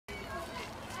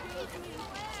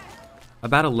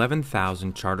About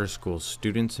 11,000 charter school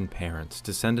students and parents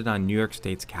descended on New York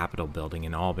State's Capitol building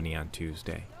in Albany on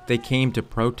Tuesday. They came to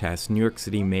protest New York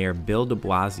City Mayor Bill de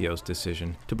Blasio's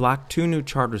decision to block 2 new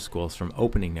charter schools from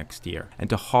opening next year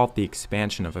and to halt the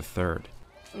expansion of a third.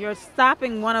 You're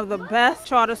stopping one of the best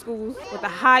charter schools with the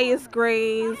highest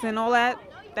grades and all that.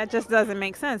 That just doesn't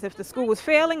make sense. If the school was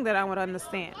failing, then I would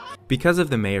understand. Because of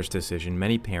the mayor's decision,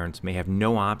 many parents may have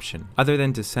no option other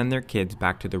than to send their kids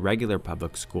back to the regular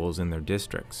public schools in their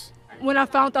districts. When I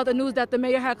found out the news that the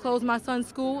mayor had closed my son's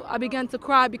school, I began to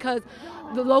cry because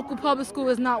the local public school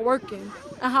is not working.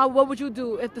 And what would you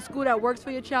do if the school that works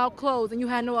for your child closed and you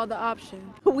had no other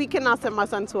option? We cannot send my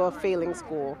son to a failing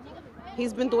school.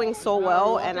 He's been doing so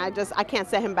well, and I can't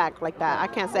set him back like that. I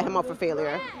can't set him up for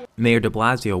failure. Mayor de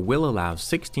Blasio will allow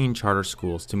 16 charter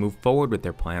schools to move forward with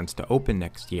their plans to open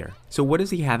next year. So what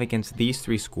does he have against these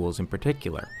 3 schools in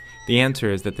particular? The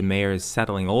answer is that the mayor is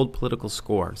settling old political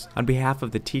scores on behalf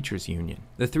of the teachers union.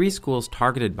 The 3 schools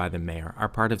targeted by the mayor are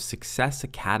part of Success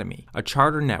Academy, a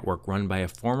charter network run by a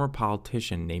former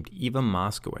politician named Eva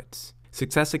Moskowitz.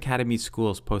 Success Academy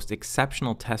schools post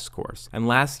exceptional test scores, and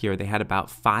last year they had about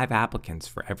 5 applicants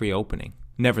for every opening.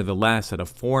 Nevertheless, at a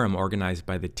forum organized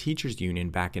by the teachers union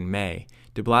back in May,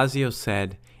 de Blasio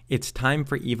said, "It's time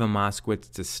for Eva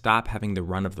Moskowitz to stop having the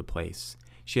run of the place.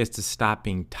 She has to stop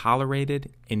being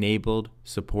tolerated, enabled,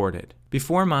 supported."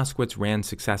 Before Moskowitz ran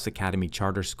Success Academy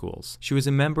charter schools, she was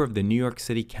a member of the New York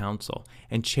City Council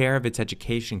and chair of its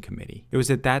education committee. It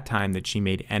was at that time that she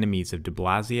made enemies of de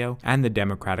Blasio and the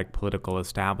Democratic political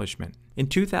establishment. In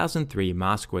 2003,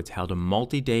 Moskowitz held a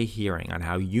multi-day hearing on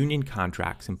how union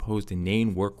contracts imposed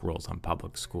inane work rules on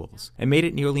public schools and made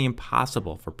it nearly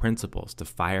impossible for principals to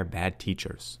fire bad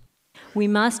teachers. We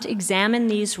must examine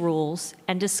these rules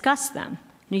and discuss them.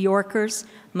 New Yorkers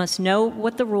must know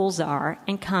what the rules are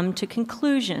and come to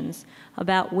conclusions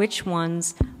about which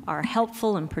ones are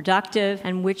helpful and productive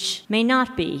and which may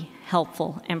not be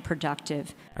helpful and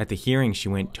productive. At the hearing, she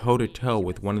went toe-to-toe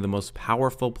with one of the most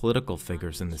powerful political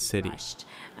figures in the city.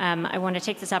 I want to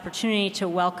take this opportunity to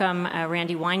welcome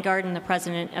Randy Weingarten, the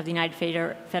president of the United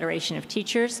Federation of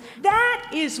Teachers.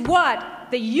 That is what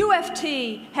the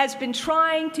UFT has been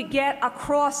trying to get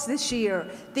across this year.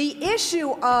 The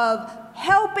issue of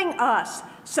helping us,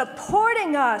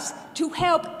 supporting us to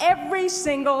help every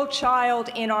single child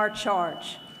in our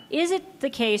charge. Is it the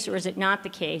case, or is it not the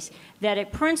case, that a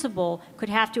principal could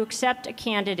have to accept a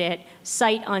candidate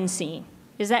sight unseen?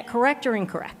 Is that correct or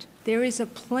incorrect? There is a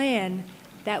plan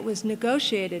that was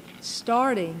negotiated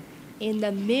starting in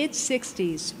the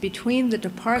mid-'60s between the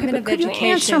Department of Education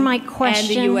you answer my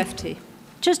question? And the UFT.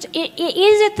 Is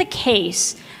it the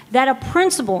case that a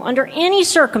principal, under any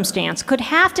circumstance, could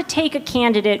have to take a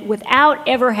candidate without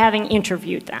ever having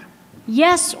interviewed them?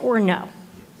 Yes or no?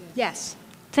 Yes.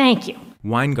 Thank you.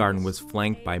 Weingarten was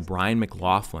flanked by Brian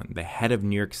McLaughlin, the head of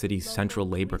New York City's Central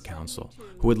Labor Council,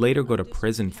 who would later go to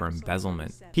prison for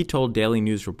embezzlement. He told Daily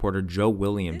News reporter Joe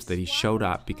Williams that he showed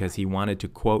up because he wanted to,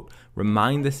 quote,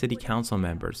 remind the city council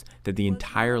members that the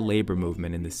entire labor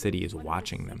movement in the city is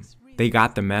watching them. They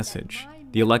got the message.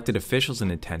 The elected officials in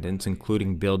attendance,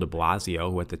 including Bill de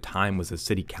Blasio, who at the time was a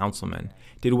city councilman,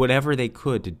 did whatever they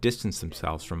could to distance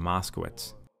themselves from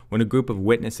Moskowitz. When a group of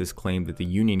witnesses claimed that the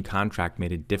union contract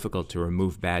made it difficult to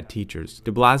remove bad teachers, de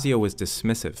Blasio was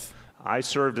dismissive. I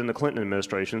served in the Clinton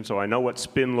administration, so I know what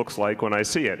spin looks like when I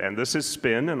see it. And this is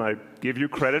spin, and I give you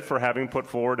credit for having put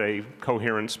forward a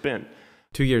coherent spin.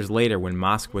 2 years later, when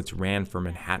Moskowitz ran for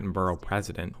Manhattan Borough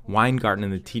president, Weingarten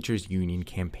and the teachers union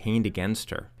campaigned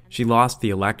against her. She lost the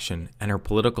election, and her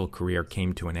political career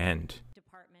came to an end.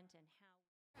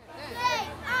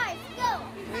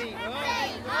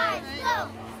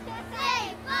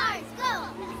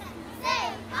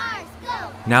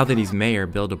 Now that he's mayor,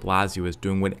 Bill de Blasio is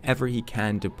doing whatever he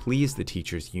can to please the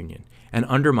teachers union and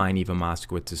undermine Eva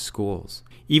Moskowitz's schools,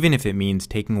 even if it means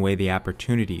taking away the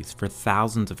opportunities for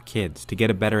thousands of kids to get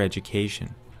a better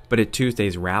education. But at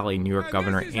Tuesday's rally, New York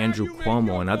Governor Andrew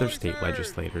Cuomo and other state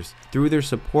legislators threw their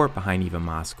support behind Eva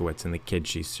Moskowitz and the kids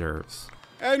she serves.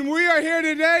 And we are here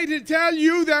today to tell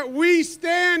you that we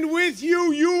stand with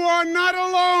you. You are not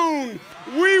alone.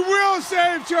 We will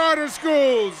save charter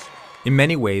schools. In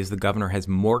many ways, the governor has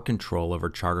more control over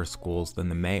charter schools than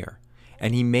the mayor,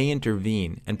 and he may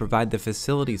intervene and provide the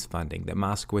facilities funding that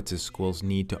Moskowitz's schools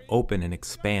need to open and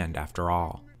expand after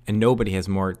all. And nobody has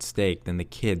more at stake than the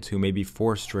kids who may be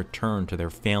forced to return to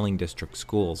their failing district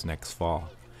schools next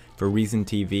fall. For Reason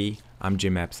TV, I'm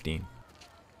Jim Epstein.